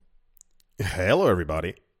Hello,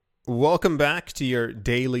 everybody. Welcome back to your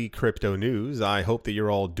daily crypto news. I hope that you're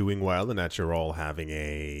all doing well and that you're all having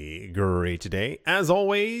a great day. As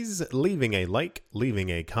always, leaving a like, leaving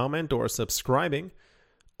a comment, or subscribing.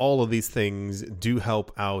 All of these things do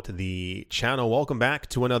help out the channel. Welcome back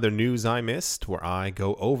to another News I Missed, where I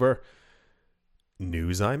go over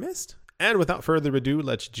news I missed. And without further ado,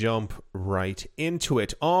 let's jump right into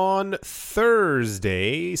it. On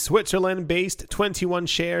Thursday, Switzerland-based 21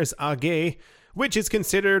 Shares AG, which is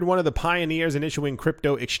considered one of the pioneers in issuing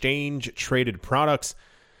crypto exchange-traded products,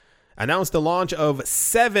 announced the launch of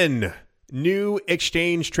 7 new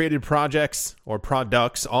exchange-traded projects or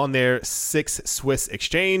products on their 6 Swiss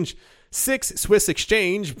exchange. 6 Swiss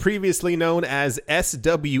Exchange, previously known as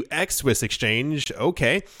SWX Swiss Exchange,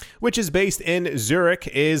 which is based in Zurich,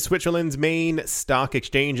 is Switzerland's main stock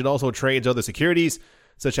exchange. It also trades other securities,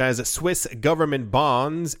 such as Swiss government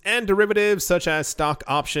bonds and derivatives, such as stock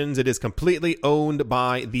options. It is completely owned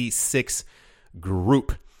by the SIX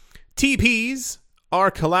Group. TPs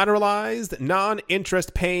are collateralized,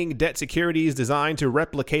 non-interest paying debt securities designed to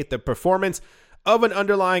replicate the performance of an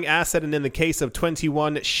underlying asset, and in the case of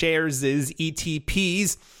 21 Shares'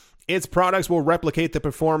 ETPs, its products will replicate the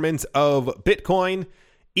performance of Bitcoin,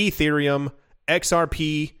 Ethereum,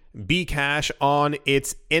 XRP, Bcash on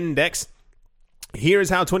its index. Here's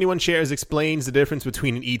how 21 Shares explains the difference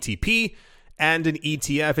between an ETP and an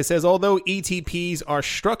ETF. It says, although ETPs are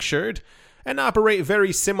structured and operate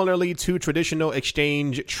very similarly to traditional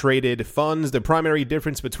exchange-traded funds, the primary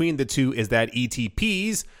difference between the two is that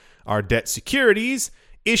ETPs are debt securities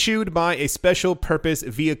issued by a special purpose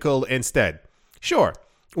vehicle instead. Sure,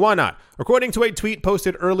 why not? According to a tweet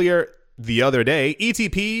posted earlier the other day,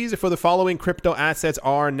 ETPs for the following crypto assets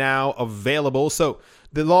are now available. So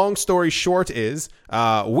the long story short is,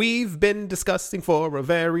 we've been discussing for a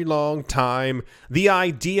very long time the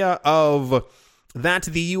idea of that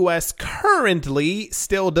the US currently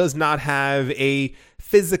still does not have a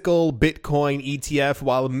physical Bitcoin ETF,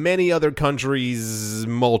 while many other countries,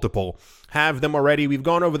 multiple, have them already. We've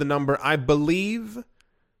gone over the number. I believe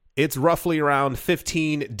it's roughly around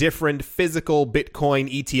 15 different physical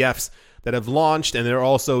Bitcoin ETFs that have launched, and there are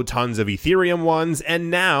also tons of Ethereum ones.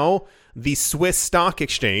 And now the Swiss Stock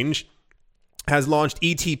Exchange has launched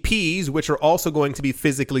ETPs, which are also going to be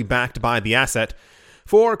physically backed by the asset,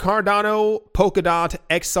 for Cardano, Polkadot,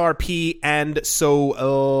 XRP, and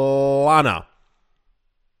Solana.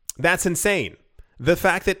 That's insane. The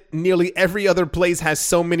fact that nearly every other place has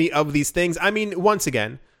so many of these things. I mean, once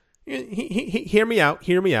again, hear me out.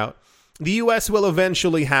 The US will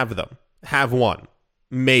eventually have them. Have one.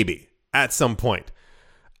 Maybe. At some point.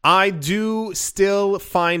 I do still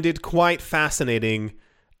find it quite fascinating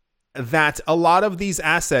that a lot of these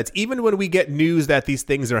assets, even when we get news that these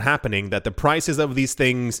things are happening, that the prices of these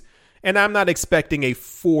things, and I'm not expecting a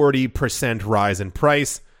 40% rise in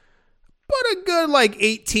price, but a good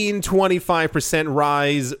 18-25%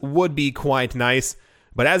 rise would be quite nice.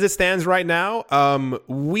 But as it stands right now,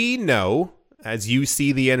 we know, as you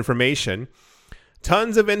see the information,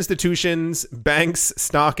 tons of institutions, banks,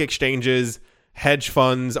 stock exchanges, hedge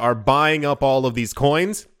funds are buying up all of these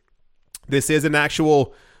coins. This is an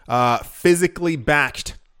actual physically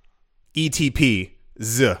backed ETPs,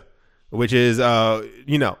 which is,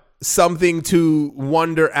 something to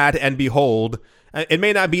wonder at and behold. It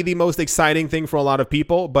may not be the most exciting thing for a lot of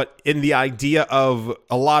people, but in the idea of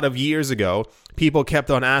a lot of years ago, people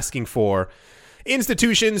kept on asking for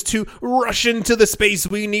institutions to rush into the space.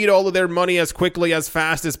 We need all of their money as quickly, as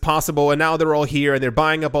fast as possible. And now they're all here and they're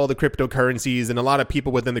buying up all the cryptocurrencies, and a lot of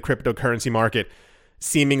people within the cryptocurrency market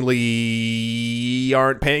seemingly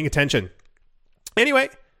aren't paying attention. Anyway,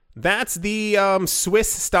 that's the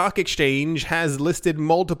Swiss Stock Exchange has listed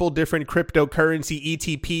multiple different cryptocurrency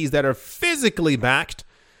ETPs that are physically backed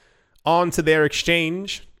onto their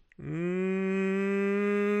exchange.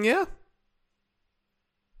 Yeah.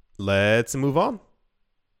 Let's move on.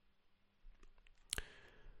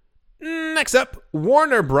 Next up,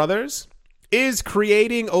 Warner Brothers is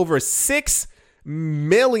creating over 6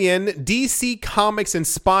 million DC Comics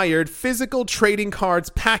inspired physical trading cards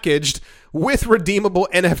packaged with redeemable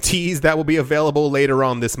NFTs that will be available later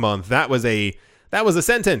on this month. That was a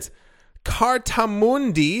sentence.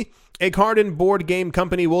 Cartamundi, a card and board game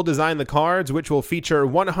company, will design the cards, which will feature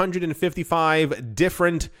 155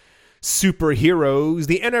 different superheroes.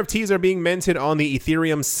 The NFTs are being minted on the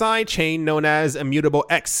Ethereum sidechain known as Immutable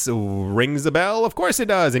X. Rings a bell? Of course it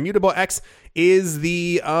does. Immutable X is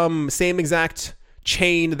the same exact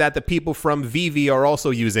chain that the people from Vivi are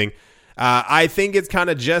also using. I think it's kind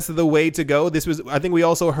of just the way to go. I think we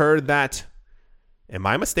also heard that Am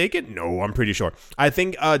I mistaken? No, I'm pretty sure. I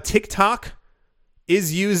think TikTok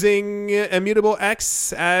is using Immutable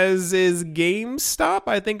X, as is GameStop.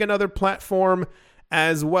 I think another platform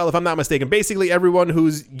as well, if I'm not mistaken. Basically, everyone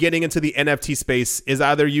who's getting into the NFT space is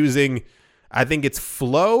either using, I think it's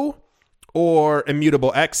Flow or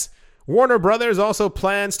Immutable X. Warner Brothers also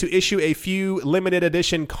plans to issue a few limited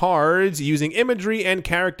edition cards using imagery and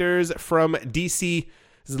characters from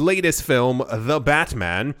DC's latest film, The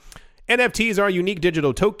Batman. NFTs are unique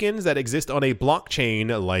digital tokens that exist on a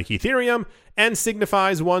blockchain like Ethereum and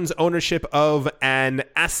signifies one's ownership of an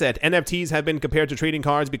asset. NFTs have been compared to trading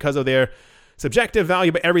cards because of their subjective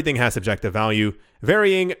value, but everything has subjective value,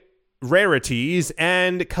 varying rarities,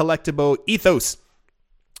 and collectible ethos.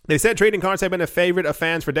 They said trading cards have been a favorite of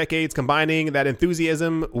fans for decades, combining that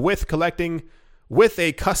enthusiasm with collecting with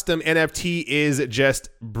a custom NFT is just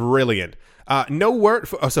brilliant. No word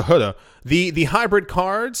for the hybrid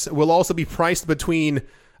cards will also be priced between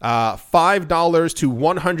 $5 to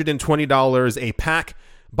 $120 a pack.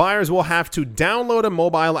 Buyers will have to download a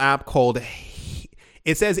mobile app called,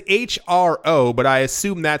 it says HRO, but I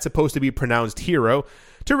assume that's supposed to be pronounced Hero,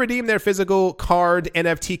 to redeem their physical card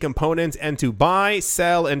NFT components and to buy,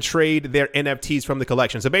 sell, and trade their NFTs from the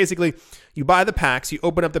collection. So basically, you buy the packs, you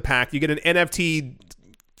open up the pack, you get an NFT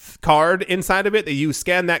card inside of it, that you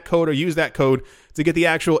scan that code or use that code to get the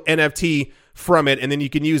actual NFT from it, and then you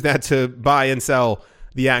can use that to buy and sell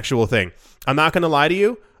the actual thing. I'm not going to lie to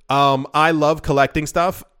you. I love collecting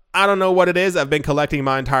stuff. I don't know what it is. I've been collecting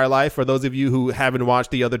my entire life. For those of you who haven't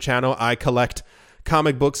watched the other channel, I collect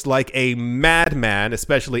comic books like a madman,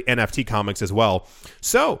 especially NFT comics as well.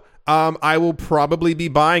 So I will probably be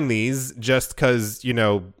buying these just because,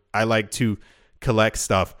 I like to collect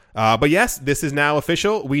stuff. But yes, this is now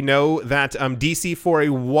official. We know that DC for a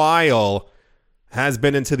while has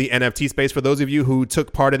been into the NFT space. For those of you who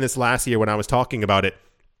took part in this last year when I was talking about it,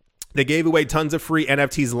 they gave away tons of free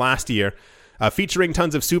NFTs last year, featuring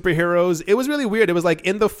tons of superheroes. It was really weird. It was like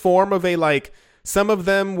in the form of some of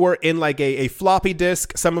them were in like a floppy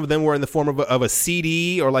disk. Some of them were in the form of a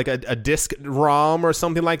CD or like a disk ROM or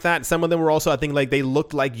something like that. Some of them were also, I think, like they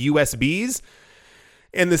looked like USBs.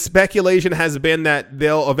 And the speculation has been that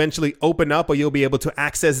they'll eventually open up or you'll be able to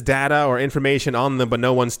access data or information on them, but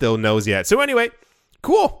no one still knows yet. So anyway,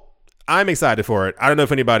 cool. I'm excited for it. I don't know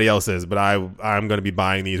if anybody else is, but I'm going to be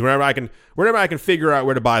buying these whenever I can figure out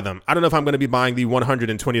where to buy them. I don't know if I'm going to be buying the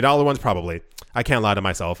 $120 ones. Probably. I can't lie to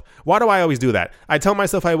myself. Why do I always do that? I tell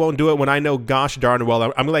myself I won't do it when I know gosh darn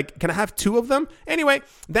well I'm like, can I have two of them? Anyway,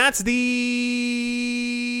 that's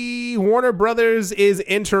the Warner Brothers is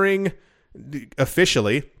entering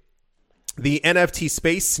officially the NFT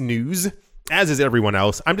space news, as is everyone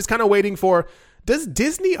else. I'm just kind of waiting for, does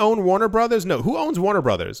Disney own Warner Brothers? No. Who owns Warner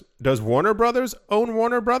Brothers? Does Warner Brothers own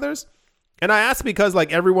Warner Brothers? And I ask because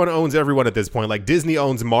like everyone owns everyone at this point. Like Disney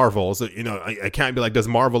owns Marvel. So, I can't be like, does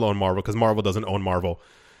Marvel own Marvel? Because Marvel doesn't own Marvel.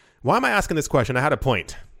 Why am I asking this question? I had a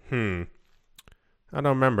point. I don't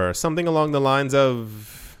remember. Something along the lines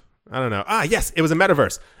of, I don't know. Yes, it was a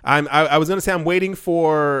metaverse. I was going to say I'm waiting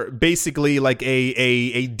for basically like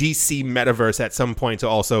a DC metaverse at some point to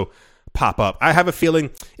also pop up. I have a feeling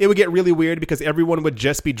it would get really weird because everyone would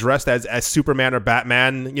just be dressed as Superman or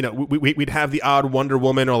Batman. We'd have the odd Wonder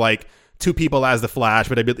Woman or like two people as the Flash,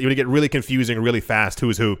 but it would get really confusing really fast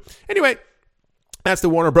who's who. Anyway, that's the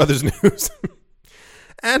Warner Brothers news.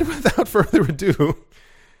 And without further ado,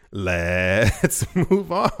 let's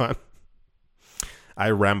move on.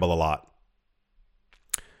 I ramble a lot.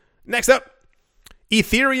 Next up,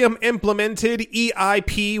 Ethereum implemented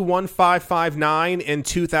EIP 1559 in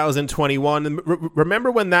 2021.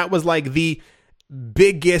 Remember when that was like the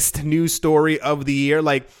biggest news story of the year?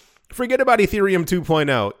 Like, forget about Ethereum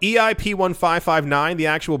 2.0. EIP 1559, the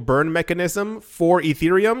actual burn mechanism for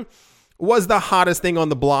Ethereum, was the hottest thing on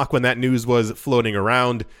the block when that news was floating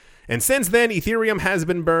around. And since then, Ethereum has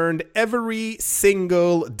been burned every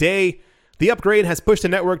single day. The upgrade has pushed the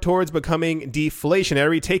network towards becoming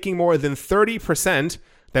deflationary, taking more than 30%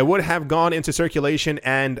 that would have gone into circulation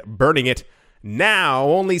and burning it. Now,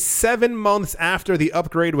 only 7 months after the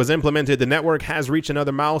upgrade was implemented, the network has reached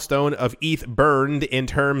another milestone of ETH burned in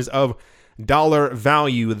terms of dollar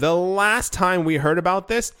value. The last time we heard about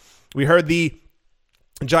this, we heard the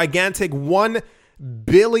gigantic $1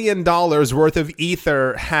 billion worth of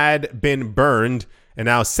Ether had been burned. And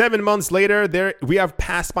now 7 months later, we have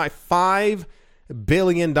passed by $5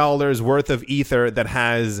 billion worth of Ether that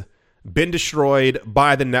has been destroyed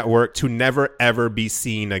by the network to never, ever be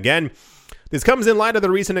seen again. This comes in light of the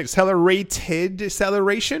recent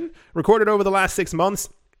acceleration recorded over the last 6 months.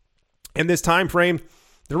 In this time frame,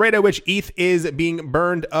 The rate at which ETH is being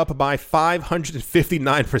burned up by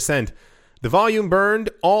 559%. The volume burned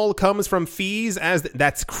all comes from fees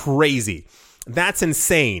that's crazy. That's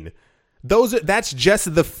insane. That's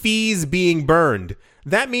just the fees being burned.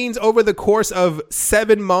 That means over the course of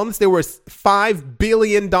 7 months, there was $5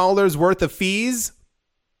 billion worth of fees.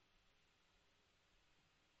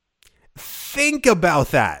 Think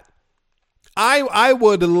about that. I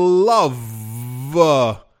would love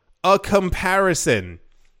a comparison.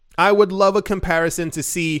 I would love a comparison to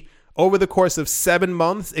see over the course of 7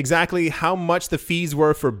 months exactly how much the fees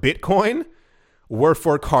were for Bitcoin, were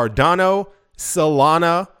for Cardano,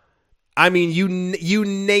 Solana. I mean, you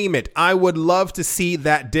name it. I would love to see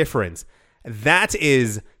that difference. That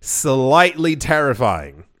is slightly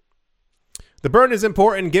terrifying. The burn is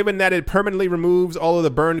important given that it permanently removes all of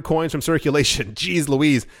the burned coins from circulation. Jeez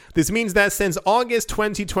Louise. This means that since August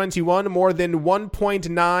 2021, more than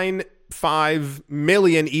 1.95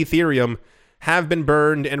 million Ethereum have been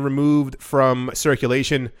burned and removed from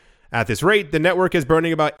circulation. At this rate, the network is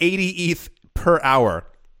burning about 80 ETH per hour.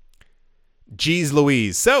 Jeez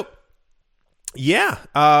Louise. So, yeah,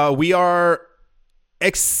 we are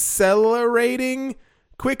accelerating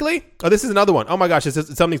quickly. Oh, this is another one. Oh my gosh,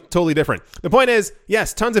 it's something totally different. The point is,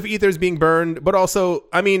 yes, tons of ethers being burned, but also,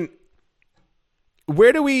 I mean,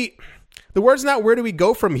 the word's not where do we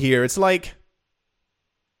go from here? It's like,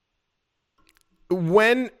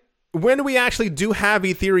 when we actually do have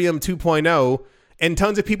Ethereum 2.0 and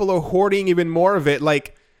tons of people are hoarding even more of it,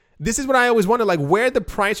 like, this is what I always wonder, like, where the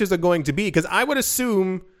prices are going to be. Because I would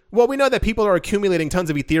assume, well, we know that people are accumulating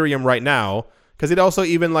tons of Ethereum right now, because it also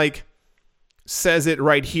even, like, says it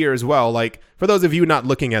right here as well. Like, for those of you not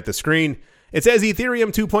looking at the screen, it says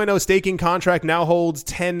Ethereum 2.0 staking contract now holds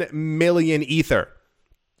 10 million Ether.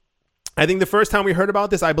 I think the first time we heard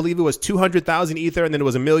about this, I believe it was 200,000 Ether, and then it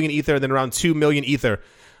was a million Ether, and then around 2 million Ether.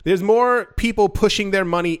 There's more people pushing their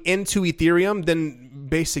money into Ethereum than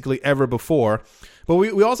basically ever before. But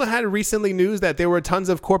we also had recently news that there were tons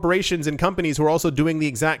of corporations and companies who are also doing the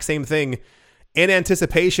exact same thing in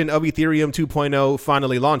anticipation of Ethereum 2.0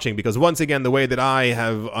 finally launching. Because once again, the way that I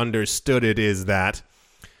have understood it is that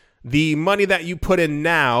the money that you put in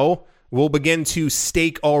now will begin to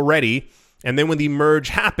stake already. And then when the merge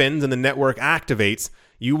happens and the network activates,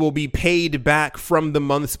 you will be paid back from the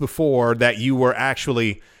months before that you were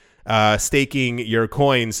actually staking your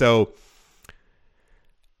coin. So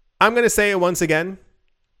I'm going to say it once again.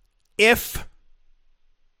 If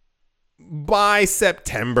by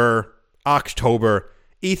September, October,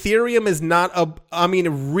 Ethereum is not,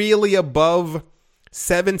 really above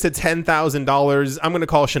 $7,000 to $10,000, I'm going to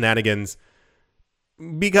call shenanigans,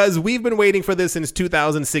 because we've been waiting for this since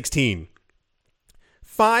 2016.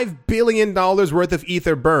 $5 billion worth of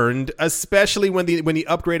Ether burned, especially when the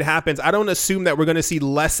upgrade happens. I don't assume that we're going to see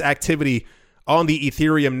less activity on the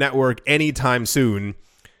Ethereum network anytime soon.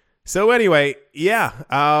 So anyway, yeah,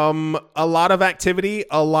 a lot of activity,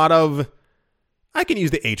 a lot of, I can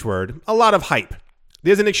use the H word, a lot of hype.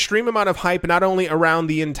 There's an extreme amount of hype, not only around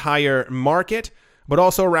the entire market, but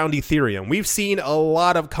also around Ethereum. We've seen a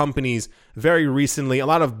lot of companies very recently, a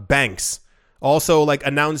lot of banks also like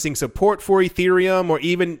announcing support for Ethereum, or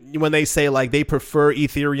even when they say like they prefer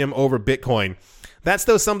Ethereum over Bitcoin. That's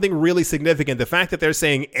still something really significant. The fact that they're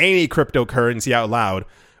saying any cryptocurrency out loud,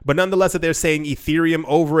 but nonetheless that they're saying Ethereum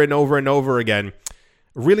over and over and over again,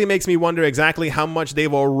 really makes me wonder exactly how much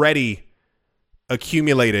they've already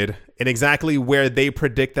accumulated and exactly where they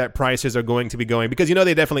predict that prices are going to be going. Because,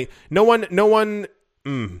 they definitely,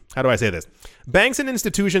 how do I say this? Banks and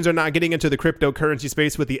institutions are not getting into the cryptocurrency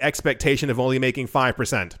space with the expectation of only making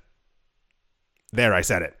 5%. There, I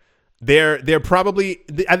said it. They're probably,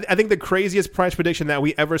 I think the craziest price prediction that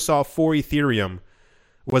we ever saw for Ethereum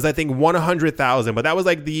was, I think, 100,000, but that was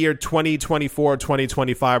like the year 2024,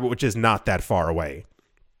 2025, which is not that far away,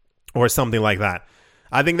 or something like that.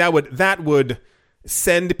 I think that would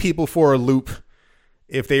send people for a loop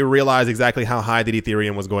if they realize exactly how high that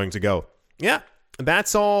Ethereum was going to go. Yeah,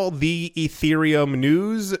 that's all the Ethereum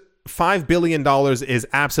news. $5 billion is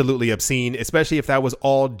absolutely obscene, especially if that was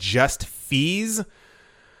all just fees.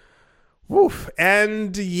 Woof.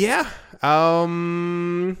 And yeah,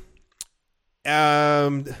 the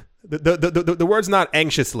word's not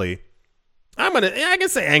anxiously. I can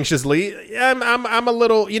say anxiously. I'm a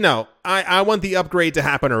little, I want the upgrade to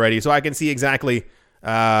happen already, so I can see exactly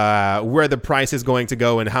where the price is going to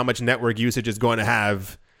go and how much network usage is going to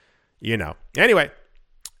have. Anyway,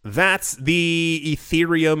 that's the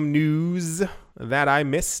Ethereum news that I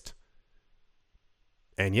missed.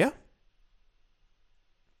 And yeah,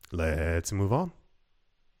 let's move on.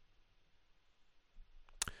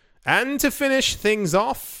 And to finish things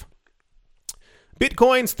off,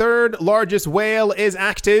 Bitcoin's third largest whale is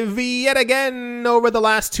active yet again. Over the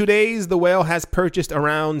last 2 days, the whale has purchased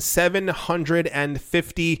around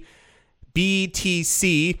 750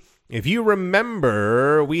 BTC. If you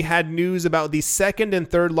remember, we had news about the second and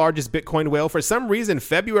third largest Bitcoin whale. For some reason,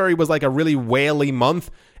 February was like a really whaley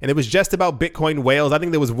month, and it was just about Bitcoin whales. I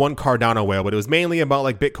think there was one Cardano whale, but it was mainly about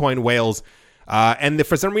like Bitcoin whales.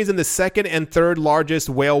 For some reason, the second and third largest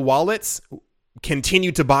whale wallets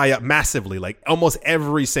continue to buy up massively, like almost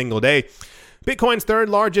every single day. Bitcoin's third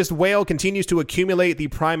largest whale continues to accumulate the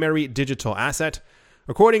primary digital asset.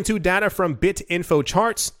 According to data from BitInfo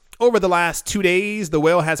Charts, over the last 2 days, the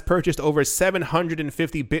whale has purchased over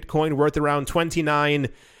 750 Bitcoin worth around $29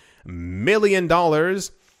 million,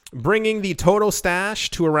 bringing the total stash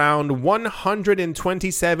to around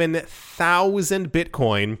 127,000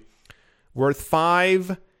 Bitcoin worth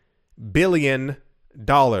 $5 billion.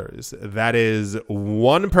 That is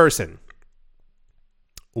one person,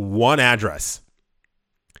 one address.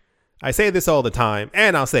 I say this all the time,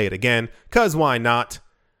 and I'll say it again, because why not?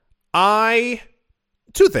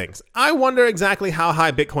 Two things. I wonder exactly how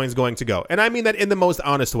high Bitcoin's going to go, and I mean that in the most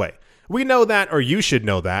honest way. We know that, or you should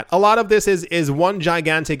know that. A lot of this is one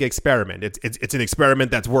gigantic experiment. It's an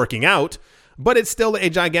experiment that's working out, but it's still a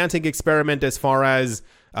gigantic experiment as far as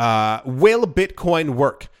will Bitcoin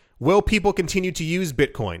work? Will people continue to use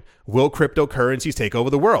Bitcoin? Will cryptocurrencies take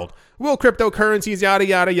over the world? Will cryptocurrencies, yada,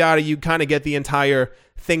 yada, yada. You kind of get the entire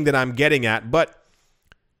thing that I'm getting at. But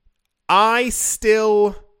I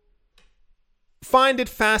still find it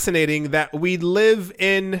fascinating that we live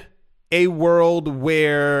in a world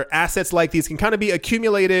where assets like these can kind of be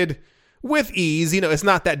accumulated with ease. You know, it's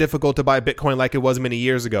not that difficult to buy Bitcoin like it was many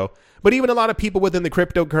years ago. But even a lot of people within the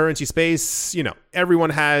cryptocurrency space, you know, everyone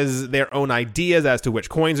has their own ideas as to which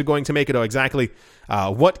coins are going to make it or exactly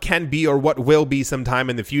what can be or what will be sometime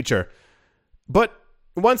in the future. But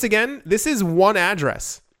once again, this is one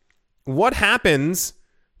address. What happens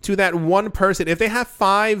to that one person if they have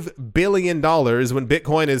 $5 billion when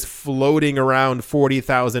Bitcoin is floating around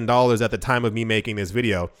 $40,000 at the time of me making this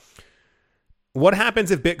video? What happens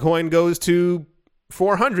if Bitcoin goes to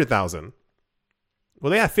 400,000? Well,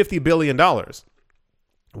 they have $50 billion.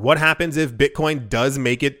 What happens if Bitcoin does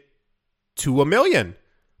make it to 1 million?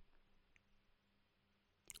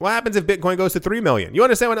 What happens if Bitcoin goes to 3 million? You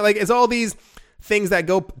understand what, like, it's all these things that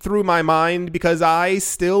go through my mind because I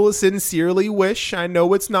still sincerely wish, I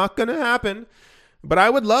know it's not going to happen, but I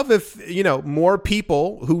would love if, you know, more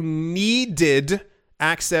people who needed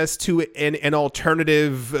access to an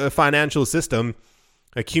alternative financial system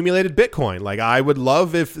accumulated Bitcoin. Like, I would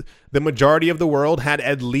love if the majority of the world had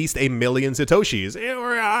at least 1 million Satoshis,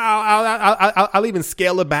 or I'll even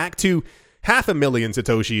scale it back to 500,000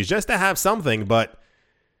 Satoshis just to have something. But,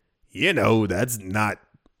 you know, that's not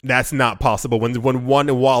possible when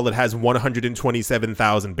one wallet has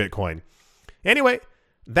 127,000 Bitcoin. Anyway,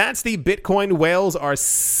 that's the Bitcoin whales are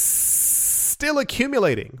still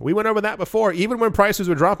accumulating. We went over that before, even when prices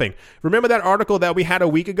were dropping. Remember that article that we had a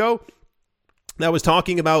week ago that was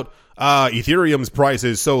talking about Ethereum's price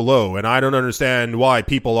is so low, and I don't understand why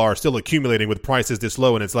people are still accumulating with prices this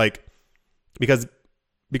low. And it's like, because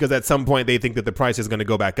at some point they think that the price is going to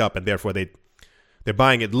go back up, and therefore they're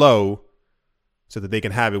buying it low so that they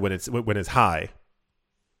can have it when it's high.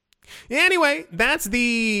 Anyway, that's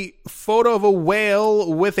the photo of a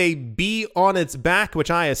whale with a bee on its back,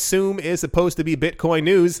 which I assume is supposed to be Bitcoin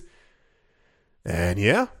news. And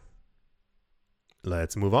yeah,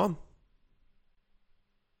 let's move on.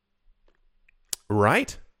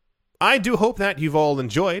 Right? I do hope that you've all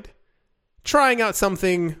enjoyed trying out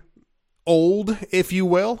something old, if you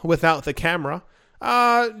will, without the camera.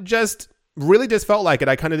 Just felt like it.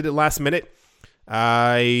 I kind of did it last minute.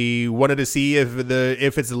 I wanted to see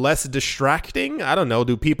if it's less distracting. I don't know.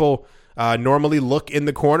 Do people normally look in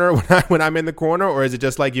the corner when I'm in the corner, or is it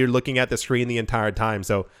just like you're looking at the screen the entire time?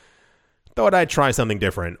 So thought I'd try something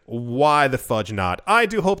different. Why the fudge not? I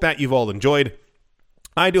do hope that you've all enjoyed.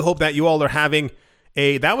 I do hope that you all are having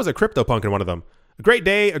that was a CryptoPunk in one of them. A great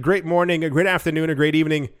day, a great morning, a great afternoon, a great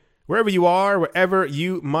evening. Wherever you are, wherever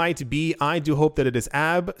you might be, I do hope that it is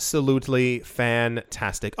absolutely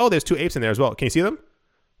fantastic. Oh, there's 2 apes in there as well. Can you see them?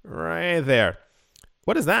 Right there.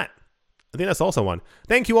 What is that? I think that's also one.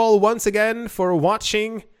 Thank you all once again for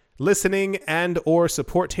watching, listening, and or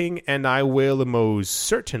supporting, and I will most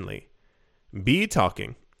certainly be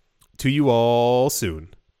talking to you all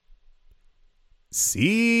soon.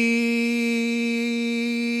 See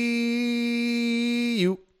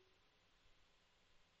you.